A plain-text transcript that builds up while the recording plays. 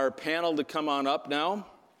Our panel to come on up now.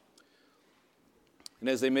 And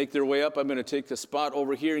as they make their way up, I'm going to take the spot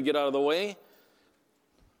over here and get out of the way.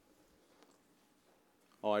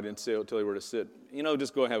 Oh, I didn't tell you where to sit.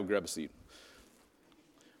 Just go ahead and grab a seat.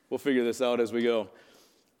 We'll figure this out as we go.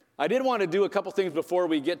 I did want to do a couple things before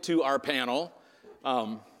we get to our panel.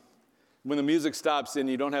 When the music stops and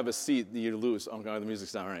you don't have a seat, you lose. Oh, God, the music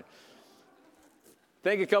stopped. All right.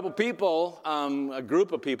 Thank a couple people, a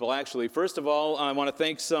group of people, actually. First of all, I want to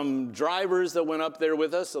thank some drivers that went up there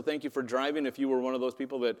with us. So thank you for driving if you were one of those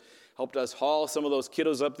people that helped us haul some of those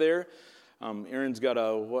kiddos up there. Aaron's got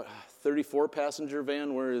a 34-passenger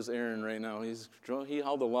van. Where is Aaron right now? He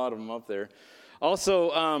hauled a lot of them up there. Also,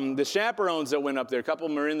 the chaperones that went up there, a couple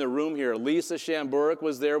of them are in the room here. Lisa Shamburek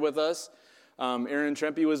was there with us. Aaron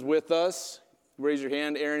Trempe was with us. Raise your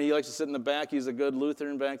hand. Aaron, he likes to sit in the back. He's a good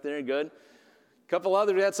Lutheran back there. Good. A couple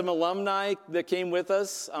others. We had some alumni that came with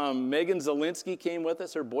us. Megan Zielinski came with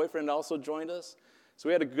us. Her boyfriend also joined us. So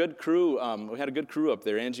we had a good crew. We had a good crew up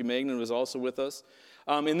there. Angie Magnan was also with us.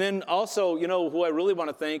 And then also, who I really want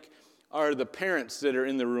to thank are the parents that are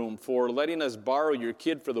in the room for letting us borrow your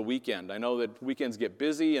kid for the weekend. I know that weekends get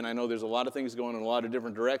busy, and I know there's a lot of things going in a lot of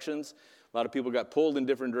different directions. A lot of people got pulled in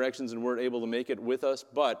different directions and weren't able to make it with us,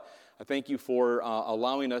 but I thank you for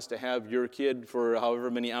allowing us to have your kid for however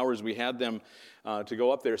many hours we had them to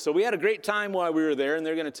go up there. So we had a great time while we were there, and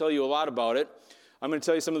they're going to tell you a lot about it. I'm going to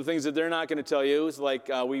tell you some of the things that they're not going to tell you. It's like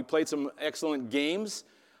we played some excellent games.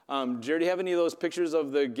 Jared, do you have any of those pictures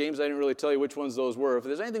of the games? I didn't really tell you which ones those were. If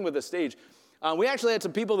there's anything with the stage, we actually had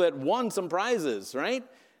some people that won some prizes, right?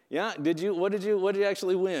 Yeah, did you? What did you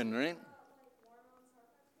actually win, right?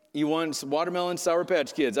 You won some Watermelon Sour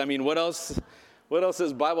Patch Kids. I mean, what else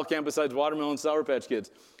is Bible Camp besides Watermelon Sour Patch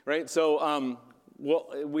Kids, right? So,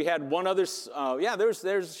 we had one other.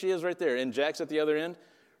 There's she is right there, and Jack's at the other end,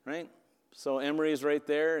 right? So Emery's right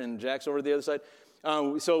there, and Jack's over the other side.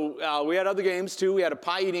 We had other games, too. We had a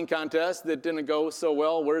pie eating contest that didn't go so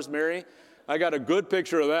well. Where's Mary? I got a good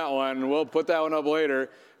picture of that one. We'll put that one up later.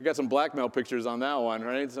 We got some blackmail pictures on that one,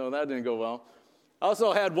 right? So that didn't go well. I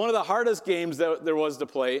also had one of the hardest games that there was to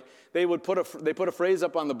play. They put a phrase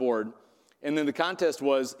up on the board, and then the contest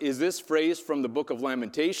was, is this phrase from the Book of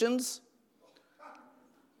Lamentations,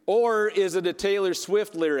 or is it a Taylor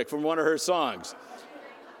Swift lyric from one of her songs?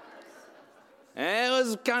 And it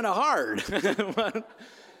was kind of hard.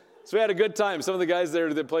 So we had a good time. Some of the guys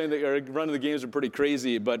there that running the games were pretty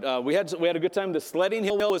crazy, but we had a good time. The sledding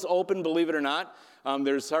hill was open, believe it or not.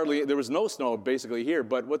 There was no snow basically here,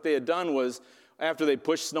 but what they had done was after they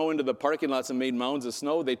pushed snow into the parking lots and made mounds of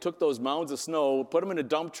snow, they took those mounds of snow, put them in a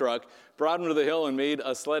dump truck, brought them to the hill, and made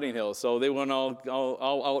a sledding hill. So they went all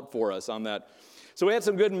out for us on that. So we had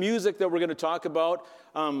some good music that we're going to talk about.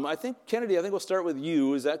 Kennedy, we'll start with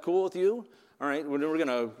you. Is that cool with you? All right, we're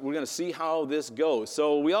gonna see how this goes.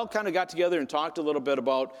 So we all kind of got together and talked a little bit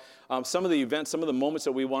about some of the events, some of the moments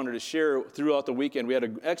that we wanted to share throughout the weekend. We had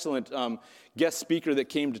an excellent guest speaker that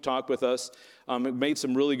came to talk with us. It made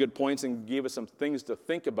some really good points and gave us some things to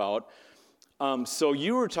think about. So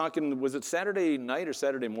you were talking, was it Saturday night or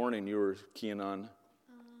Saturday morning you were keying on?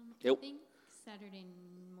 I think Saturday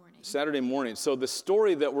morning. Saturday morning. So the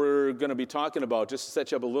story that we're going to be talking about, just to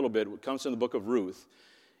set you up a little bit, comes from the book of Ruth.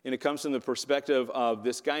 And it comes from the perspective of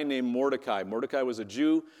this guy named Mordecai. Mordecai was a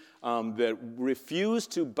Jew that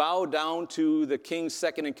refused to bow down to the king's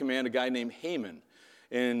second in command, a guy named Haman.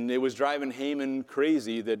 And it was driving Haman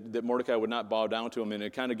crazy that Mordecai would not bow down to him, and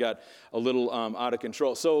it kind of got a little out of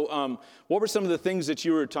control. So what were some of the things that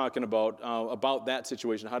you were talking about that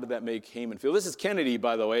situation? How did that make Haman feel? This is Kennedy,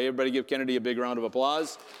 by the way. Everybody give Kennedy a big round of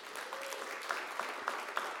applause.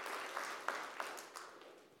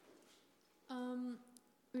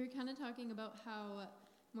 We were kind of talking about how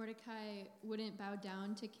Mordecai wouldn't bow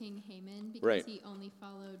down to King Haman because Right. he only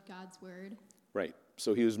followed God's word. Right.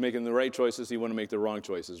 So he was making the right choices. He wanted to make the wrong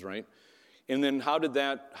choices, right? And then how did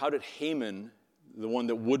Haman, the one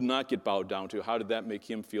that would not get bowed down to, how did that make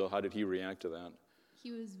him feel? How did he react to that?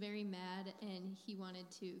 He was very mad, and he wanted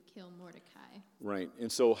to kill Mordecai. Right. And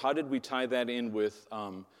so how did we tie that in with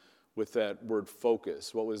that word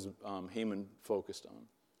focus? What was Haman focused on?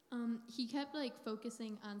 He kept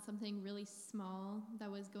focusing on something really small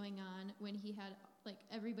that was going on when he had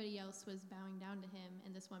everybody else was bowing down to him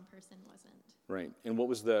and this one person wasn't. Right. And what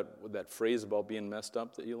was that phrase about being messed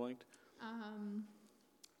up that you liked?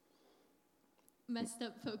 Messed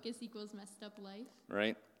up focus equals messed up life.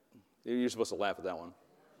 Right. You're supposed to laugh at that one.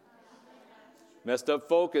 Messed up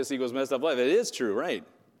focus equals messed up life. It is true, right?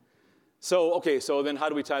 So then how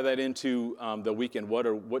do we tie that into the weekend?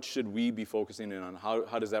 What should we be focusing in on?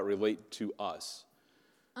 How does that relate to us?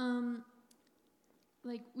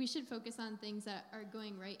 like we should focus on things that are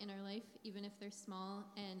going right in our life, even if they're small,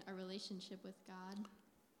 and our relationship with God.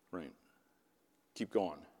 Right. Keep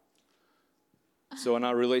going. So in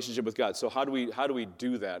our relationship with God. So how do we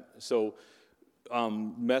do that? So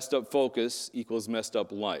messed up focus equals messed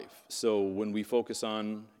up life. So when we focus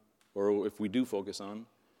on, or if we do focus on,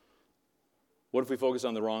 what if we focus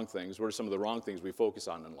on the wrong things? What are some of the wrong things we focus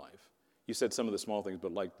on in life? You said some of the small things,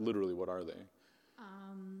 but like literally, what are they?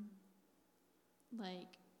 Like,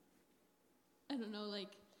 I don't know, like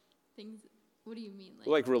things. What do you mean?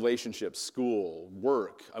 Like relationships, school,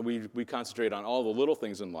 work. We concentrate on all the little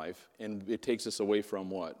things in life, and it takes us away from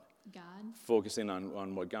what? God. Focusing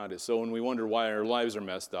on what God is. So when we wonder why our lives are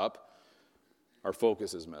messed up, our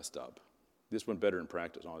focus is messed up. This went better in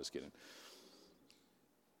practice. No, I'm just kidding.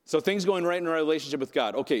 So things going right in our relationship with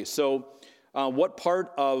God. Okay, so what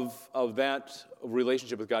part of that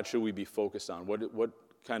relationship with God should we be focused on? What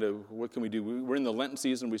can we do? We're in the Lenten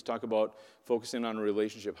season. We talk about focusing on a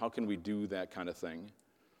relationship. How can we do that kind of thing?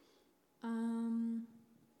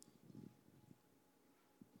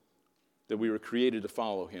 That we were created to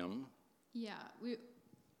follow him. Yeah.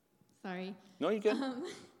 Sorry. No, you can.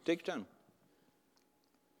 Take your time.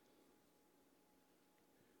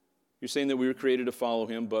 You're saying that we were created to follow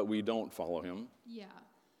him, but we don't follow him. Yeah.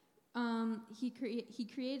 He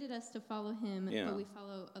created us to follow him, but we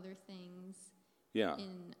follow other things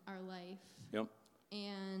in our life. Yep.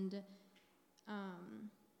 And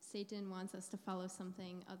Satan wants us to follow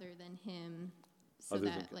something other than him so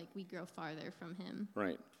that we grow farther from him.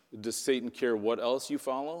 Right. Does Satan care what else you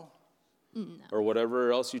follow? No. Or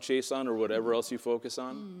whatever else you chase on or whatever else you focus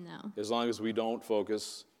on? No. As long as we don't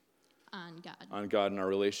focus on God. On God and our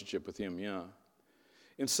relationship with him, yeah.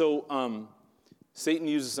 And so Satan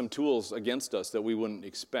uses some tools against us that we wouldn't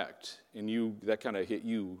expect. And that kind of hit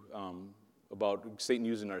you about Satan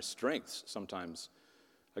using our strengths sometimes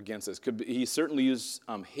against us. He certainly used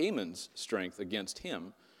Haman's strength against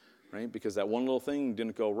him, right? Because that one little thing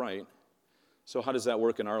didn't go right. So how does that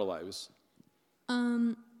work in our lives?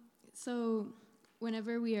 So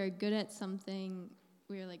whenever we are good at something,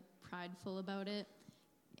 we are prideful about it.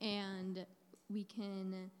 And we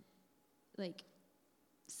can,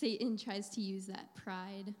 Satan tries to use that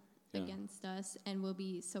pride against us, and we'll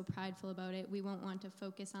be so prideful about it. We won't want to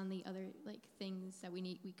focus on the other, things that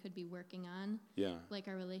we could be working on. Yeah. Like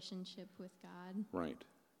our relationship with God. Right.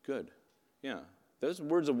 Good. Yeah. Those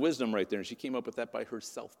words of wisdom right there, and she came up with that by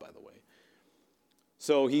herself, by the way.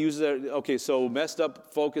 So he uses that. Okay, so messed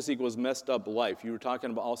up focus equals messed up life. You were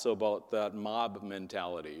talking also about that mob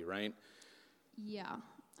mentality, right? Yeah.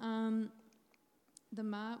 The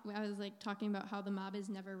mob, I was talking about how the mob is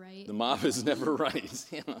never right. The mob is never right.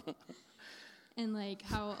 Yeah. And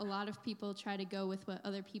how a lot of people try to go with what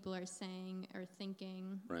other people are saying or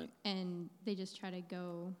thinking. Right. And they just try to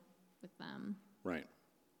go with them. Right.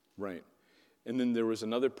 Right. And then there was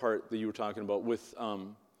another part that you were talking about with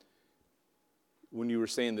when you were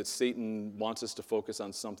saying that Satan wants us to focus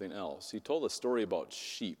on something else. He told a story about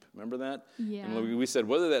sheep. Remember that? Yeah. And we said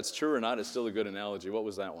whether that's true or not is still a good analogy. What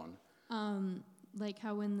was that one?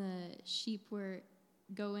 How when the sheep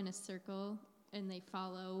go in a circle and they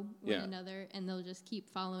follow one another, and they'll just keep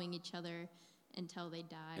following each other until they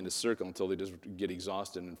die. In a circle until they just get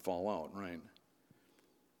exhausted and fall out, right?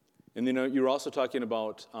 And you were also talking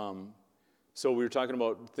about, so we were talking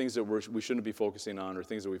about things that we shouldn't be focusing on or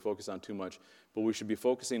things that we focus on too much, but we should be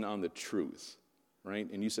focusing on the truth,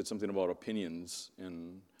 right? And you said something about opinions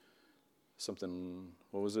and something,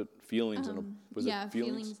 what was it? Feelings and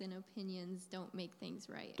feelings and opinions don't make things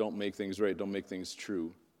right. Don't make things right. Don't make things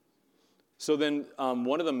true. So then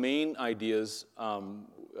one of the main ideas,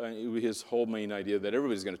 his whole main idea that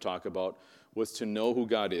everybody's going to talk about was to know who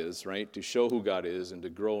God is, right? To show who God is and to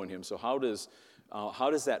grow in him. So how does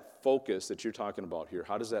that focus that you're talking about here,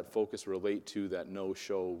 how does that focus relate to that know,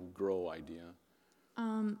 show, grow idea?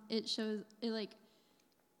 It shows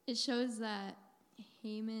that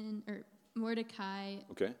Haman or Mordecai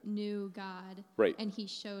knew God, right? And he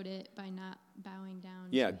showed it by not bowing down.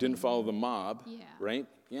 Yeah, didn't follow the mob. Yeah. Right?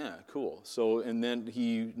 Yeah, cool. So, and then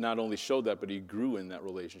he not only showed that, but he grew in that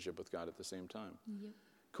relationship with God at the same time. Yep.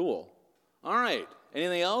 Cool. All right.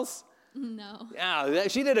 Anything else? No. Yeah,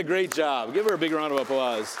 she did a great job. Give her a big round of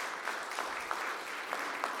applause.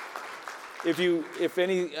 If at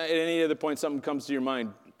any other point something comes to your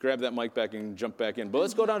mind, grab that mic back and jump back in. But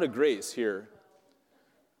let's go down to Grace here.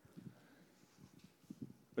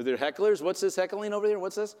 Are there hecklers? What's this heckling over there?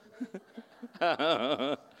 What's this?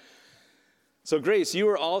 So, Grace, you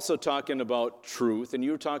were also talking about truth, and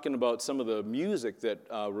you were talking about some of the music that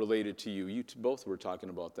related to you. You both were talking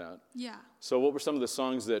about that. Yeah. So, what were some of the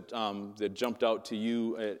songs that that jumped out to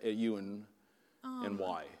you at you, and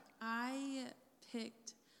why? I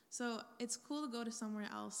picked. So it's cool to go to somewhere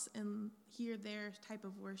else and hear their type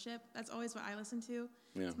of worship. That's always what I listen to.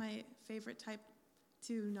 Yeah. It's my favorite type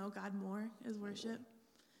to know God more is worship.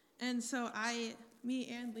 And so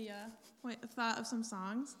me and Leah thought of some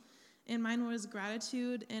songs. And mine was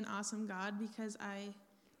Gratitude and Awesome God, because I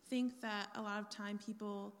think that a lot of time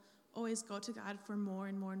people always go to God for more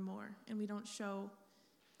and more and more, and we don't show,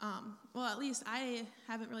 well, at least I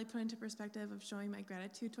haven't really put into perspective of showing my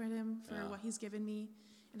gratitude toward him for what he's given me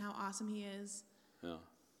and how awesome he is. Yeah.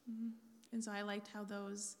 Mm-hmm. And so I liked how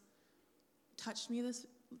those touched me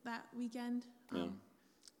that weekend.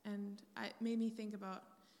 And it made me think about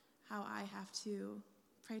how I have to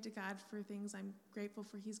pray to God for things I'm grateful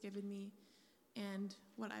for he's given me and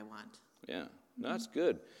what I want. Yeah, that's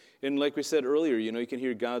good. And like we said earlier, you can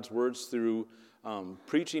hear God's words through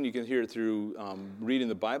preaching, you can hear it through reading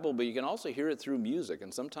the Bible, but you can also hear it through music.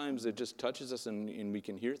 And sometimes it just touches us and we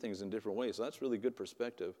can hear things in different ways. So that's really good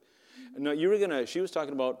perspective. Now, she was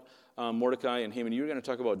talking about Mordecai and Haman. You were going to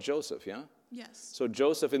talk about Joseph, yeah? Yes. So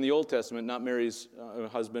Joseph in the Old Testament, not Mary's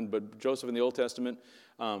husband, but Joseph in the Old Testament,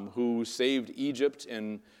 who saved Egypt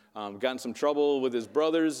and got in some trouble with his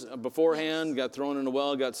brothers beforehand, got thrown in a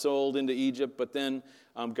well, got sold into Egypt, but then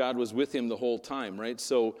God was with him the whole time, right?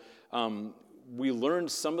 So we learned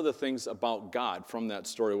some of the things about God from that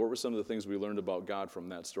story. What were some of the things we learned about God from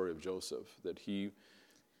that story of Joseph that he...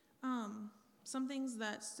 Some things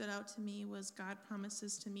that stood out to me was God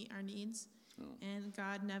promises to meet our needs, and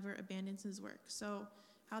God never abandons his work. So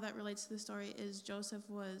how that relates to the story is Joseph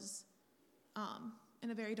was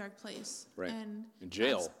in a very dark place. Right, and in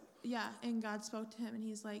jail. And God spoke to him, and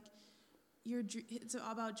he's like, it's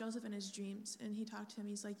about Joseph and his dreams. And he talked to him,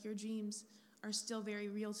 he's like, your dreams are still very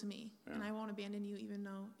real to me, and I won't abandon you even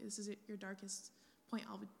though this is your darkest point.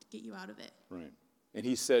 I'll get you out of it. Right. And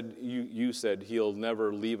he said, you said he'll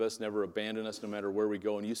never leave us, never abandon us, no matter where we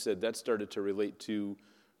go. And you said that started to relate to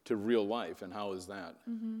real life. And how is that?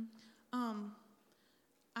 Mm-hmm.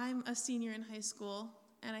 I'm a senior in high school,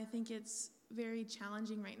 and I think it's very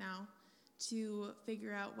challenging right now to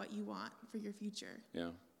figure out what you want for your future.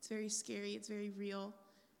 Yeah. It's very scary. It's very real.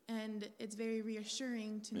 And it's very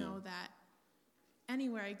reassuring to know that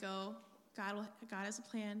anywhere I go, God has a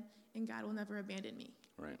plan, and God will never abandon me.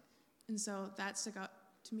 Right. And so that stuck out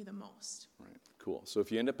to me the most. Right, cool. So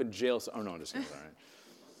if you end up in jail... Oh, no, I'm just kidding. All right.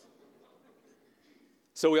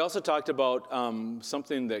 So we also talked about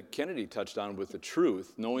something that Kennedy touched on with the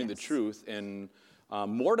truth, knowing the truth. And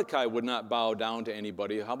Mordecai would not bow down to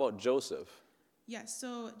anybody. How about Joseph? Yes,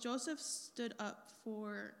 so Joseph stood up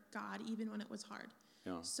for God even when it was hard.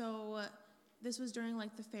 Yeah. So this was during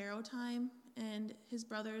the Pharaoh time, and his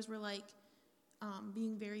brothers were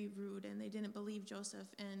being very rude, and they didn't believe Joseph,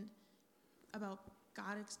 and about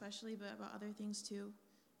God especially, but about other things too.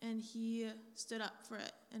 And he stood up for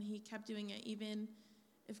it, and he kept doing it, even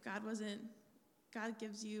if God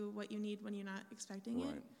gives you what you need when you're not expecting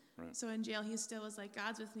it. Right. So in jail, he still was like,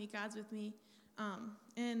 God's with me.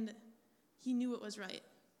 And he knew it was right.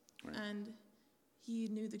 And he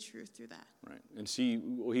knew the truth through that. Right. And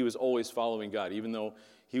he was always following God. Even though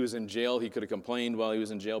he was in jail, he could have complained while he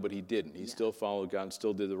was in jail, but he didn't. He still followed God and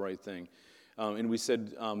still did the right thing. And we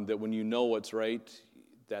said that when you know what's right,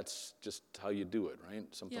 that's just how you do it, right?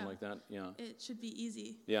 Something like that. Yeah. It should be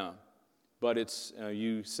easy. Yeah. But it's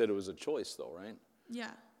you said it was a choice, though, right?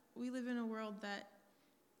 Yeah. We live in a world that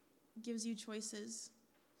gives you choices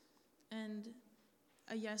and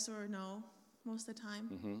a yes or a no most of the time.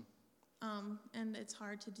 Mm-hmm. And it's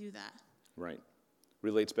hard to do that. Right.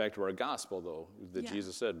 Relates back to our gospel, though, that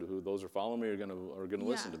Jesus said, those who follow me are going to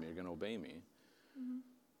listen to me, are going to obey me. Mm-hmm.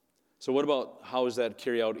 So what about how does that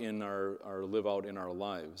carry out in our live out in our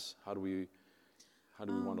lives? How do we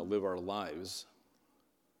want to live our lives?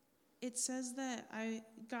 It says that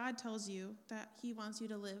God tells you that he wants you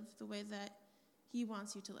to live the way that he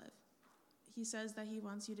wants you to live. He says that he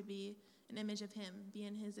wants you to be an image of him, be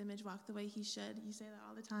in his image, walk the way he should. You say that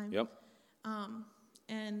all the time. Yep.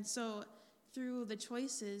 And so through the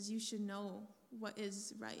choices, you should know what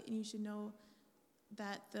is right, and you should know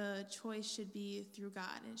that the choice should be through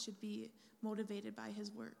God, and it should be motivated by his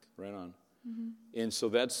work. Right on. Mm-hmm. And so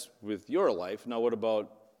that's with your life. Now what about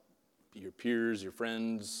your peers, your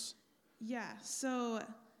friends? Yeah, so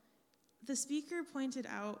the speaker pointed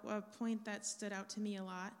out a point that stood out to me a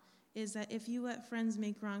lot, is that if you let friends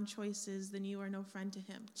make wrong choices, then you are no friend to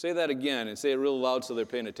him. Say that again and say it real loud so they're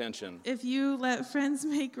paying attention. If you let friends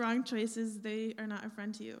make wrong choices, they are not a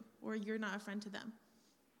friend to you, or you're not a friend to them.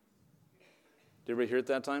 Did everybody hear it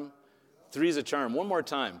that time? 3's a charm. One more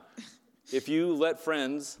time. If you let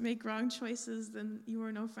friends make wrong choices, then you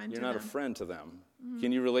are no friend to them. You're not a friend to them. Mm-hmm.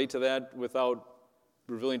 Can you relate to that without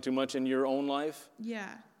revealing too much in your own life? Yeah.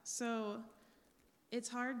 So it's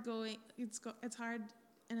hard it's hard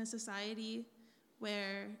in a society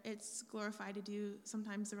where it's glorified to do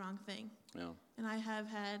sometimes the wrong thing. Yeah. And I have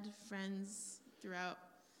had friends throughout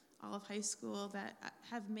all of high school that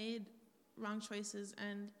have made wrong choices,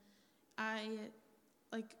 and I,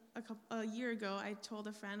 like a year ago, I told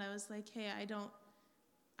a friend, I was like, hey, I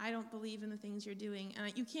don't believe in the things you're doing.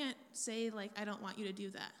 And you can't say, like, I don't want you to do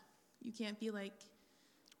that. You can't be like,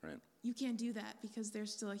 right. You can't do that because they're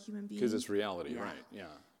still a human being. Because it's reality, yeah. Right, yeah.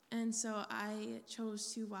 And so I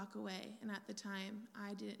chose to walk away. And at the time,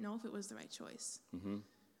 I didn't know if it was the right choice. Mm-hmm.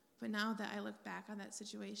 But now that I look back on that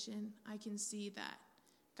situation, I can see that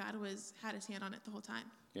God had his hand on it the whole time.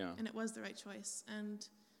 Yeah. And it was the right choice. And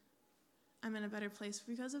I'm in a better place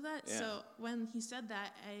because of that. Yeah. So when he said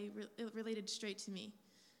that, it related straight to me.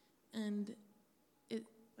 And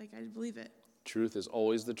I believe it. Truth is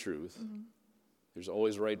always the truth. Mm-hmm. There's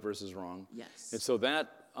always right versus wrong. Yes. And so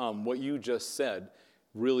that, what you just said,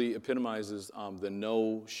 really epitomizes the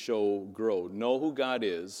know, show, grow. Know who God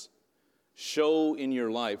is. Show in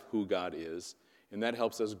your life who God is. And that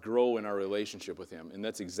helps us grow in our relationship with him. And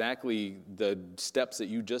that's exactly the steps that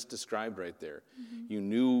you just described right there. Mm-hmm. You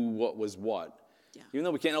knew what was what. Yeah. Even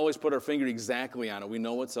though we can't always put our finger exactly on it, we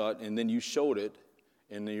know what's what, and then you showed it,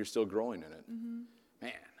 and then you're still growing in it. Mm-hmm.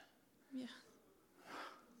 Man. Yeah.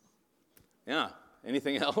 Yeah.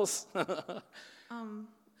 Anything else? Well,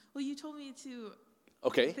 you told me to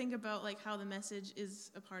think about how the message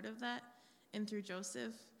is a part of that, and through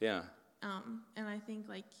Joseph. Yeah. And I think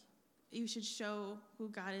you should show who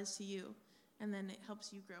God is to you, and then it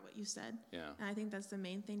helps you grow, what you said. Yeah. And I think that's the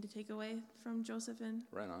main thing to take away from Joseph and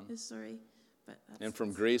his story. And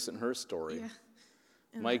from Grace and her story. Yeah.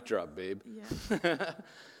 And mic drop, babe. Yeah.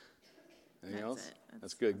 Anything else?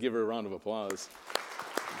 That's good. Give her a round of applause.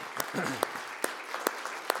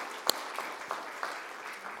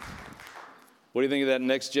 What do you think of that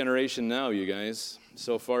next generation now, you guys?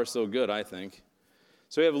 So far, so good, I think.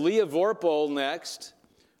 So we have Leah Vorpal next.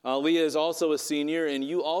 Leah is also a senior, and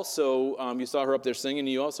you also, you saw her up there singing, and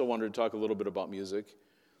you also wanted to talk a little bit about music.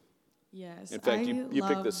 Yes. In fact, you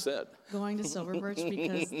picked this set. Going to Birch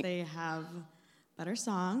because they have better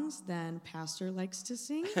songs than Pastor likes to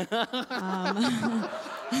sing. So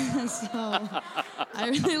I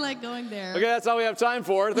really like going there. Okay, that's all we have time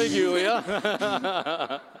for. Thank you,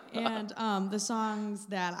 Leah. And the songs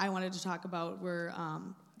that I wanted to talk about were,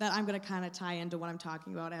 that I'm going to kind of tie into what I'm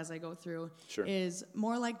talking about as I go through, is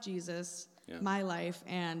More Like Jesus, My Life,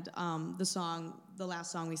 and the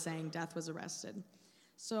last song we sang, Death Was Arrested.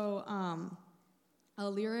 So a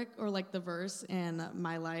lyric, or the verse in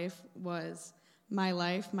My Life was, my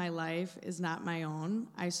life is not my own,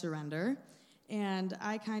 I surrender. And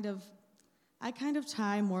I kind of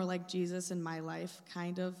tie More Like Jesus and My Life,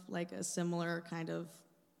 kind of like a similar kind of,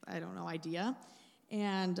 idea.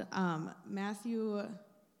 And Matthew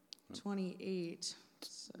 28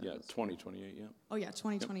 says... Yeah, 20:28, yeah. Oh, yeah,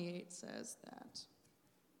 20:28 says that.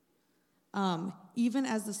 Even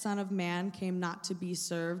as the Son of Man came not to be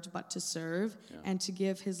served, but to serve, and to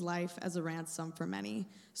give his life as a ransom for many.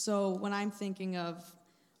 So when I'm thinking of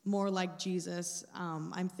more like Jesus,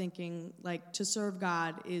 I'm thinking to serve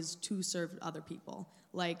God is to serve other people.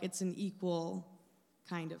 It's an equal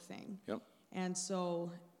kind of thing. Yep. And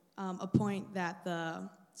so a point that the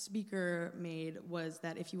speaker made was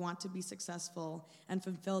that if you want to be successful and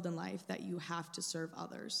fulfilled in life, that you have to serve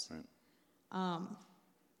others. Right.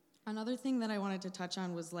 Another thing that I wanted to touch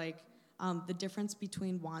on was the difference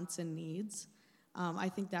between wants and needs. I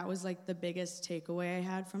think that was the biggest takeaway I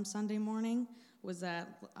had from Sunday morning was that,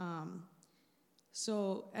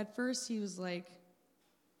 so at first he was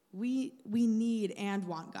we need and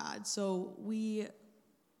want God. So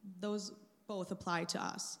those both apply to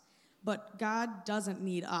us. But God doesn't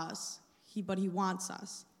need us, but he wants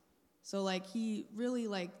us. So he really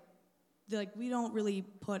we don't really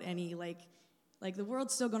put any the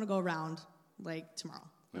world's still going to go around tomorrow.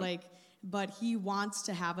 Yep. But he wants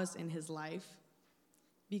to have us in his life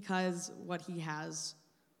because what he has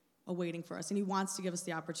awaiting for us. And he wants to give us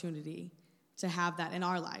the opportunity to have that in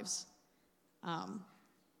our lives.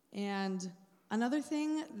 And another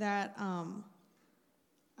thing that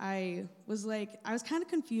I was kind of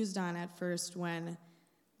confused on at first when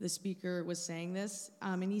the speaker was saying this,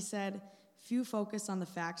 and he said, few focus on the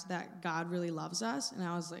fact that God really loves us. And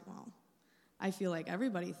I was like, well, I feel like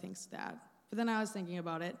everybody thinks that. But then I was thinking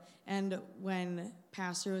about it, and when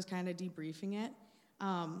Pastor was kind of debriefing it,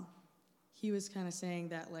 he was kind of saying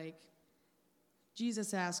that, like,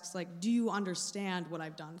 Jesus asks, like, do you understand what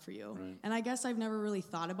I've done for you? Right. And I guess I've never really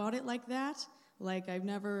thought about it like that. Like, I've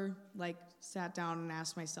never, like, sat down and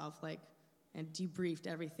asked myself, like, and debriefed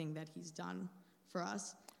everything that he's done for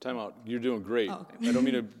us. Time out. You're doing great. Oh, okay. I don't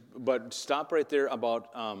mean to, but stop right there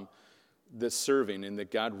about the serving and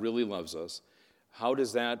that God really loves us. How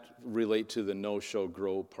does that relate to the no, show,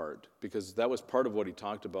 grow part? Because that was part of what he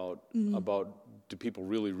talked about, about do people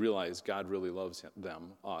really realize God really loves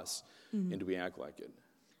them, us, and do we act like it?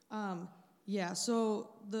 Yeah, so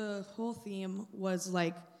the whole theme was,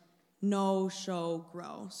 like, know, show,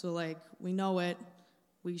 grow. So, like, we know it,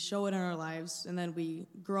 we show it in our lives, and then we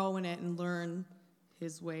grow in it and learn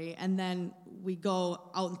his way, and then we go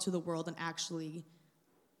out into the world and actually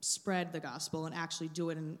spread the gospel and actually do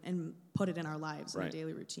it and put it in our lives in a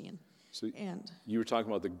daily routine. So you were talking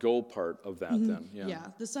about the go part of that then. Yeah,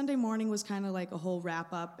 the Sunday morning was kind of like a whole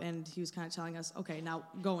wrap-up, and he was kind of telling us, okay, now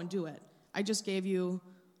go and do it. I just gave you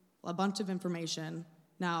a bunch of information.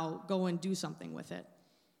 Now go and do something with it.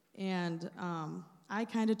 And I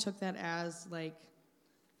kind of took that as, like,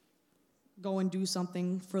 go and do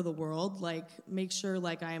something for the world. Like, make sure,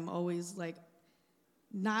 like, I'm always, like,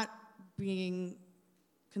 not being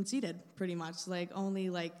conceited, pretty much. Like, only,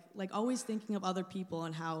 like always thinking of other people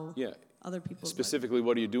and how other people... Specifically,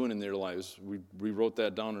 what are you doing in their lives? We wrote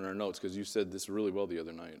that down in our notes because you said this really well the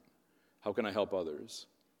other night. How can I help others?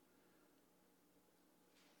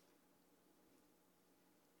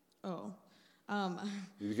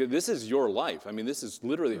 Because this is your life. I mean, this is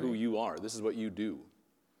literally who you are. This is what you do.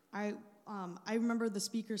 I remember the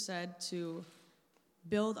speaker said to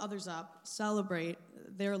build others up, celebrate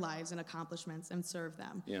their lives and accomplishments, and serve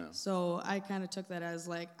them. Yeah. So I kind of took that as,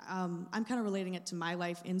 like, I'm kind of relating it to my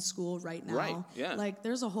life in school right now. Right, yeah. Like,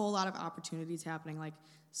 there's a whole lot of opportunities happening, like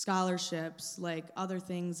scholarships, like other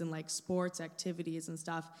things, and like sports activities and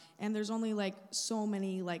stuff. And there's only, like, so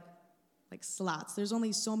many, like slots. There's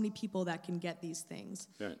only so many people that can get these things.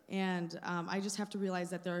 Right. And I just have to realize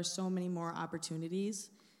that there are so many more opportunities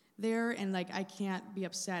there, and, like, I can't be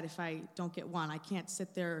upset if I don't get one. I can't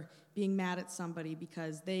sit there being mad at somebody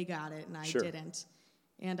because they got it and I didn't.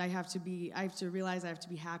 And I have to realize I have to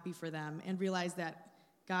be happy for them, and realize that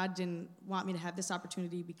God didn't want me to have this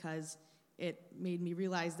opportunity because it made me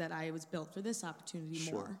realize that I was built for this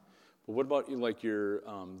opportunity more. But what about, like, your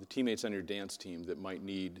the teammates on your dance team that might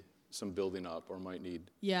need some building up or might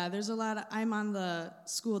need... Yeah, there's a lot of... I'm on the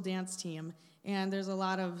school dance team, and there's a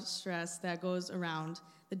lot of stress that goes around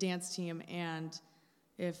the dance team, and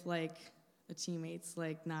if, like, a teammate's,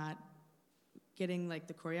 like, not getting, like,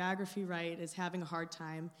 the choreography right, is having a hard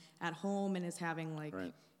time at home, and is having, like,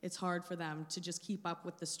 it's hard for them to just keep up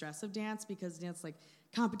with the stress of dance, because dance, like,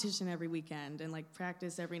 competition every weekend, and, like,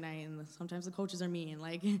 practice every night, and sometimes the coaches are mean,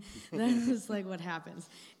 like, that's, like, what happens.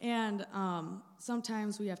 And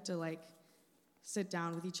sometimes we have to, like, sit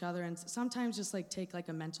down with each other, and sometimes just, like, take, like,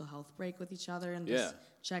 a mental health break with each other, and just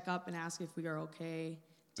check up and ask if we are okay.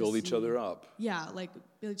 Build each other up. Yeah, like,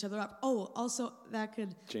 build each other up. Oh, also, that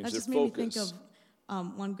just made focus. me think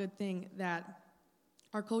of one good thing, that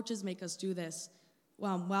our coaches make us do this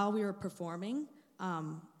while we were performing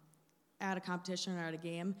at a competition or at a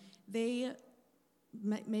game. They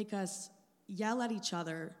make us yell at each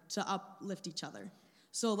other to uplift each other.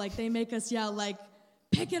 So, like, they make us yell, like,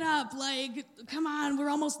 pick it up, like, come on, we're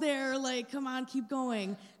almost there, like, come on, keep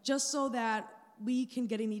going, just so that we can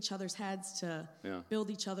get in each other's heads to build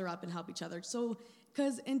each other up and help each other. So,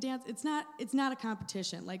 because in dance, it's not a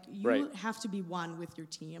competition. Like, you have to be one with your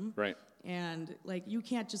team. Right. And, like, you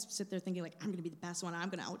can't just sit there thinking, like, I'm going to be the best one, I'm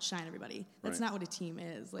going to outshine everybody. That's not what a team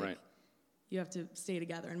is. Like, you have to stay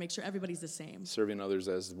together and make sure everybody's the same. Serving others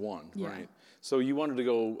as one, right? So you wanted to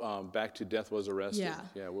go back to Death Was Arrested.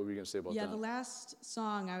 Yeah, what were you going to say about that? Yeah, the last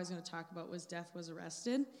song I was going to talk about was Death Was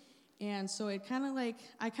Arrested. And so it kind of, like,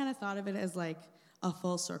 I kind of thought of it as, like, a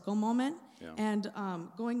full circle moment. Yeah. And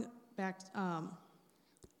going back,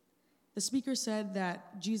 the speaker said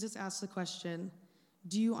that Jesus asked the question,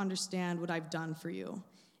 do you understand what I've done for you?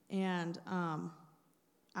 And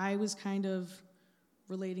I was kind of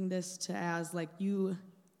relating this to as, like, you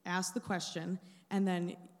ask the question and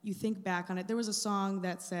then you think back on it. There was a song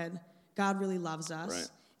that said, God really loves us. Right.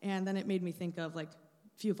 And then it made me think of, like,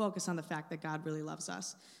 if you focus on the fact that God really loves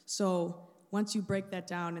us. So once you break that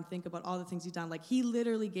down and think about all the things he's done, like, he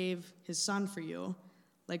literally gave his son for you.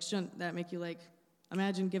 Like, shouldn't that make you, like,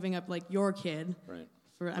 imagine giving up, like, your kid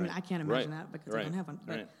I mean, I can't imagine that because I don't have one.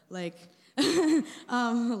 But like,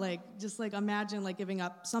 just like imagine like giving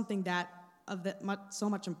up something so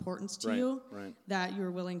much importance to you that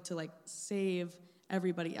you're willing to like save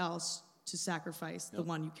everybody else to sacrifice the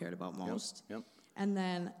one you cared about most. Yep. And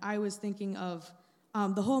then I was thinking of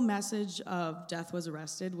the whole message of Death Was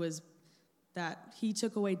Arrested was that he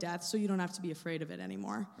took away death so you don't have to be afraid of it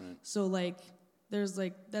anymore. Right. So like there's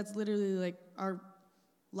like that's literally like our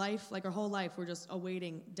life, like our whole life we're just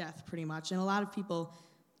awaiting death pretty much. And a lot of people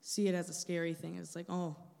see it as a scary thing. It's like,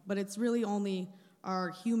 oh, but it's really only our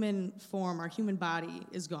human form, our human body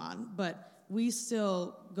is gone, but we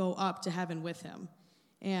still go up to heaven with him.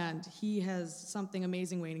 And he has something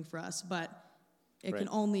amazing waiting for us, but it can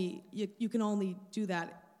only you can only do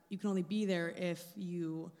that. You can only be there if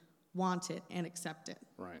you want it and accept it.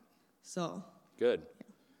 Right. So good. Yeah.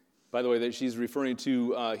 By the way, that she's referring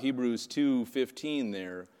to Hebrews 2:15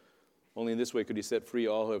 there. Only in this way could he set free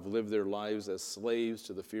all who have lived their lives as slaves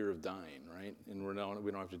to the fear of dying, right? And we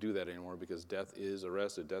don't have to do that anymore because death is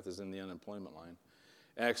arrested. Death is in the unemployment line.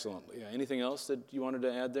 Excellent. Yeah. Anything else that you wanted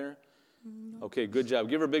to add there? No. Okay, good job.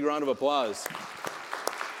 Give her a big round of applause.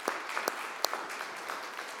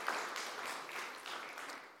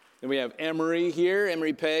 And we have Emery here,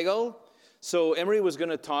 Emery Pagel. So Emery was going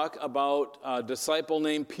to talk about a disciple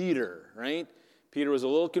named Peter, right? Peter was a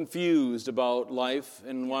little confused about life,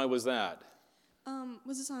 and why was that?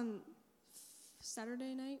 Was this on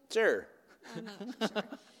Saturday night? Sure. I'm not sure.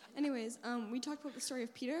 Anyways, we talked about the story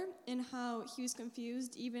of Peter and how he was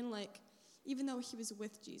confused even though he was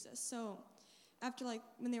with Jesus. So after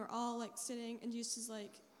when they were all sitting and Jesus is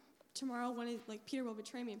like, tomorrow Peter will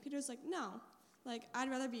betray me, and Peter's like, no. I'd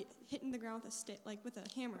rather be hitting the ground with with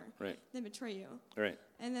a hammer than betray you. Right.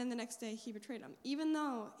 And then the next day he betrayed him. Even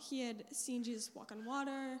though he had seen Jesus walk on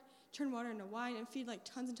water, turn water into wine, and feed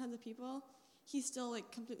tons and tons of people, he still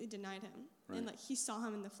completely denied him. Right. And he saw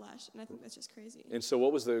him in the flesh, and I think that's just crazy. And so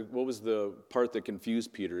what was the part that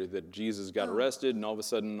confused Peter, that Jesus got arrested and all of a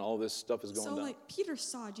sudden all this stuff is going down? So Peter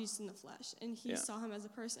saw Jesus in the flesh, and he saw him as a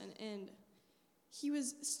person, and he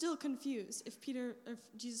was still confused if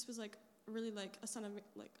Jesus was really a son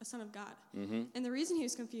of God. Mm-hmm. And the reason he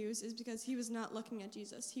was confused is because he was not looking at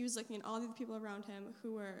Jesus. He was looking at all the people around him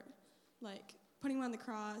who were putting him on the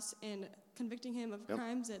cross and convicting him of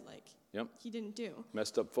crimes that he didn't do.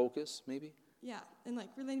 Messed up focus, maybe? Yeah, and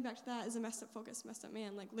relating back to that is a messed up focus, messed up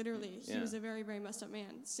man. Literally, he was a very, very messed up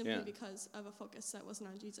man simply because of a focus that wasn't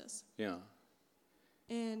on Jesus. Yeah.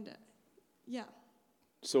 And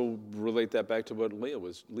so relate that back to what Leah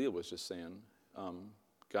was just saying.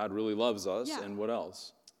 God really loves us, and what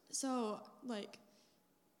else? So,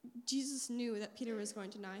 Jesus knew that Peter was going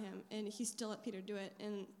to deny him, and he still let Peter do it.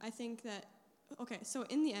 And I think that, so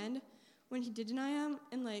in the end, when he did deny him,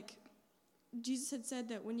 and Jesus had said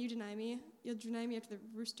that when you deny me, you'll deny me after the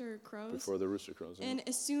rooster crows. Before the rooster crows. Yeah. And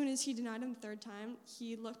as soon as he denied him the third time,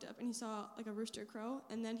 he looked up and he saw a rooster crow,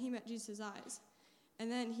 and then he met Jesus' eyes. And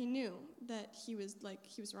then he knew that he was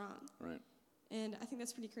wrong. Right. And I think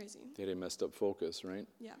that's pretty crazy. They had a messed up focus, right?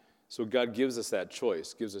 Yeah. So God gives us that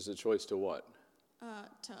choice. Gives us a choice to what?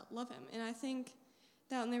 To love him. And I think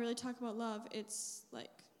that when they really talk about love, it's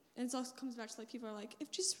and it also comes back to people are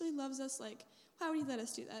if Jesus really loves us, why would he let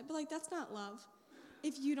us do that? But that's not love.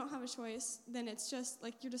 If you don't have a choice, then it's just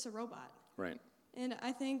you're just a robot. Right. And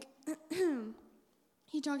I think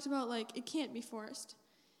he talked about it can't be forced.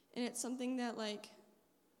 And it's something that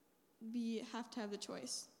we have to have the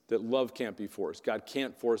choice. That love can't be forced. God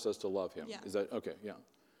can't force us to love him. Yeah. Is that okay? Yeah.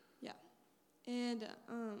 Yeah. And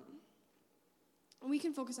we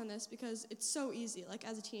can focus on this because it's so easy.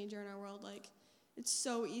 As a teenager in our world, it's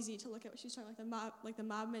so easy to look at what she's talking the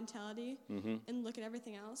mob mentality, and look at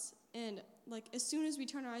everything else. And as soon as we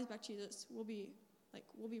turn our eyes back to Jesus, we'll be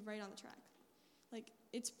right on the track.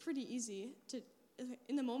 It's pretty easy to.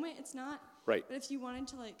 In the moment, it's not. Right. But if you wanted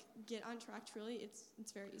to get on track truly,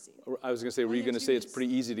 it's very easy. I was going to say, were you going to say it's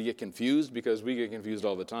pretty easy to get confused? Because we get confused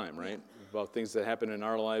all the time, right? Yeah. About things that happen in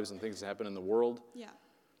our lives and things that happen in the world. Yeah.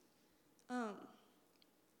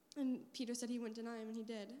 And Peter said he wouldn't deny him, and he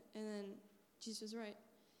did. And then Jesus was right.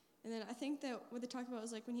 And then I think that what they talk about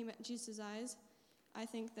is when he met Jesus' eyes. I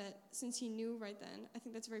think that since he knew right then, I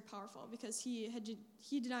think that's very powerful because he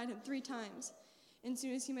denied him 3 times. And as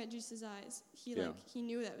soon as he met Jesus' eyes, he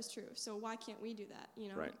knew that was true. So why can't we do that?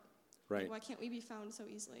 Right. Why can't we be found so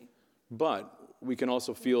easily? But we can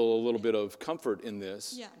also feel a little bit of comfort in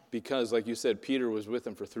this. Yeah. Because, like you said, Peter was with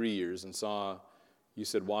him for 3 years and saw, you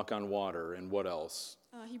said, walk on water, and what else?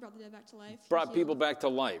 He brought the dead back to life. Brought people back to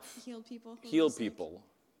life. Healed people. Healed people.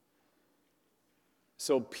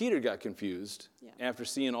 So Peter got confused after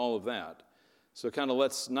seeing all of that. So it kind of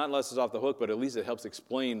not lets us off the hook, but at least it helps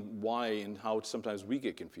explain why and how sometimes we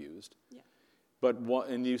get confused. Yeah.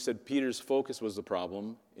 And you said Peter's focus was the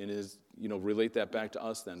problem, and relate that back to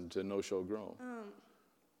us then, to no show grow.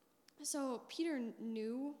 So Peter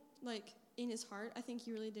knew, in his heart, I think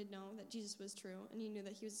he really did know that Jesus was true, and he knew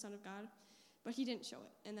that he was the Son of God, but he didn't show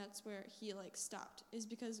it, and that's where he stopped. Is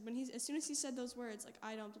because as soon as he said those words,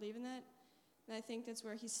 I don't believe in that, and I think that's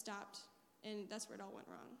where he stopped, and that's where it all went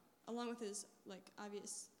wrong, along with his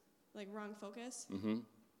obvious wrong focus. Mm-hmm.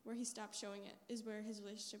 Where he stopped showing it is where his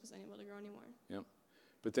relationship was unable to grow anymore. Yep.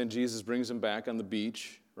 But then Jesus brings him back on the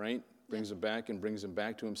beach, right? Brings him back and brings him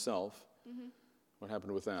back to himself. Mm-hmm. What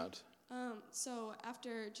happened with that? So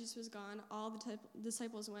after Jesus was gone, all the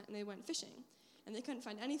disciples went and they went fishing. And they couldn't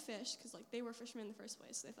find any fish because they were fishermen in the first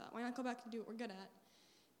place. So they thought, why not go back and do what we're good at?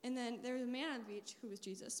 And then there was a man on the beach who was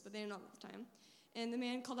Jesus, but they didn't know at the time. And the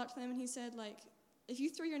man called out to them and he said, if you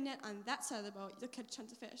throw your net on that side of the boat, you'll catch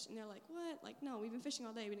tons of fish. And they're like, what? No, we've been fishing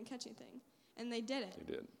all day. We didn't catch anything. And they did it.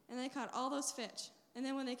 They did. And they caught all those fish. And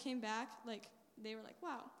then when they came back, they were like,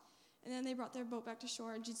 wow. And then they brought their boat back to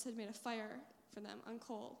shore, and Jesus had made a fire for them on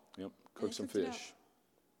coal. Yep, cooked some fish.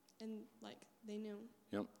 And, they knew.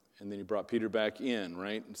 Yep, and then he brought Peter back in,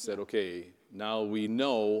 right, and said, okay, now we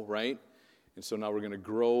know, right? And so now we're going to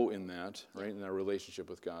grow in that, right, in our relationship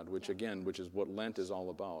with God, which is what Lent is all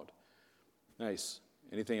about. Nice.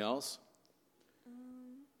 Anything else?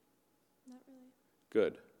 Not really.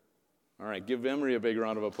 Good. All right, give Emery a big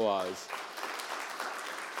round of applause.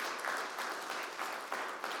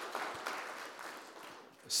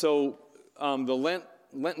 So the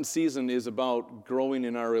Lenten season is about growing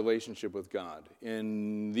in our relationship with God.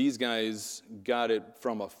 And these guys got it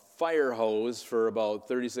from a fire hose for about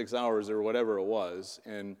 36 hours or whatever it was.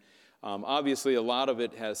 And obviously a lot of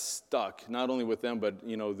it has stuck, not only with them, but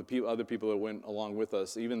the other people that went along with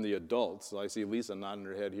us, even the adults. So I see Lisa nodding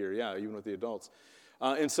her head here. Yeah, even with the adults.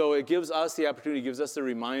 And so it gives us the opportunity, gives us the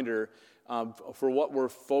reminder for what we're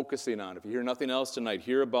focusing on. If you hear nothing else tonight,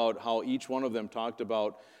 hear about how each one of them talked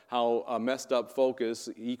about how a messed up focus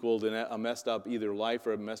equaled a messed up either life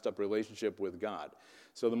or a messed up relationship with God.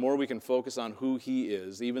 So the more we can focus on who he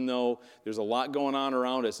is, even though there's a lot going on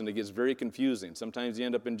around us and it gets very confusing. Sometimes you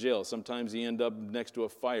end up in jail. Sometimes you end up next to a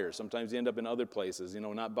fire. Sometimes you end up in other places,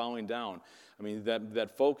 not bowing down. I mean,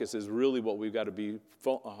 that focus is really what we've got to be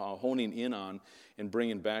honing in on and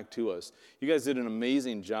bringing back to us. You guys did an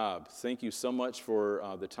amazing job. Thank you so much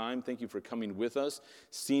for the time. Thank you for coming with us.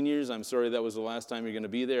 Seniors, I'm sorry that was the last time you're going to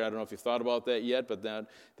be there. I don't know if you thought about that yet, but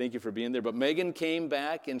thank you for being there. But Megan came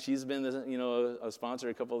back, and she's been a sponsor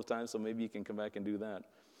a couple of times, so maybe you can come back and do that.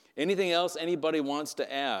 Anything else anybody wants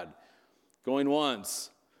to add? Going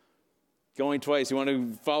once. Going twice. You want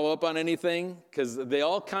to follow up on anything? Because they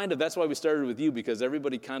all that's why we started with you, because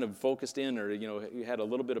everybody kind of focused in or, you had a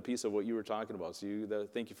little bit of piece of what you were talking about. So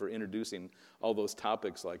thank you for introducing all those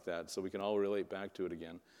topics like that so we can all relate back to it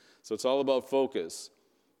again. So it's all about focus.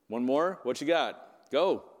 One more? What you got?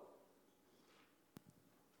 Go.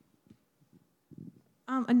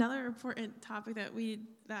 Another important topic that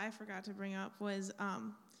I forgot to bring up was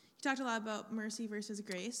you talked a lot about mercy versus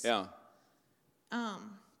grace. Yeah.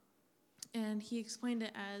 And he explained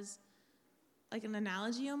it as an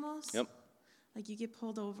analogy almost. Yep. You get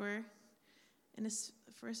pulled over in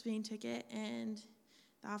for a speeding ticket, and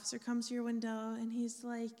the officer comes to your window, and he's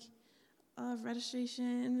like,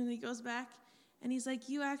 registration, and he goes back, and he's like,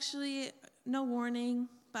 you actually, no warning,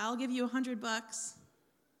 but I'll give you $100.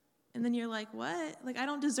 And then you're like, what? I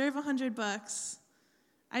don't deserve $100.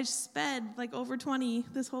 I just sped over 20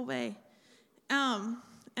 this whole way.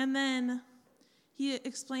 And then he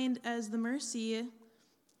explained as the mercy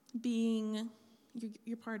being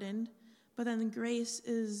you're pardoned, but then the grace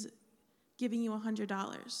is giving you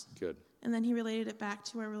 $100. Good. And then he related it back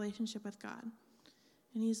to our relationship with God.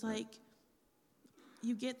 And he's like,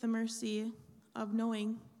 you get the mercy of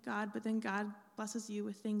knowing God, but then God blesses you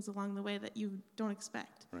with things along the way that you don't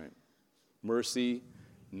expect. Right. Mercy,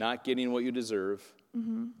 not getting what you deserve.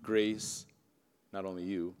 Mm-hmm. Grace, not only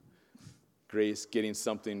you, grace, getting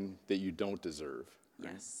something that you don't deserve.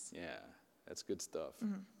 Right? Yes. Yeah, that's good stuff.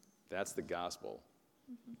 Mm-hmm. That's the gospel.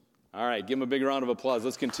 Mm-hmm. All right, give him a big round of applause.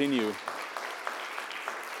 Let's continue.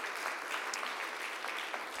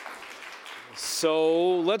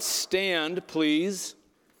 So let's stand, please.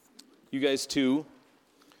 You guys too.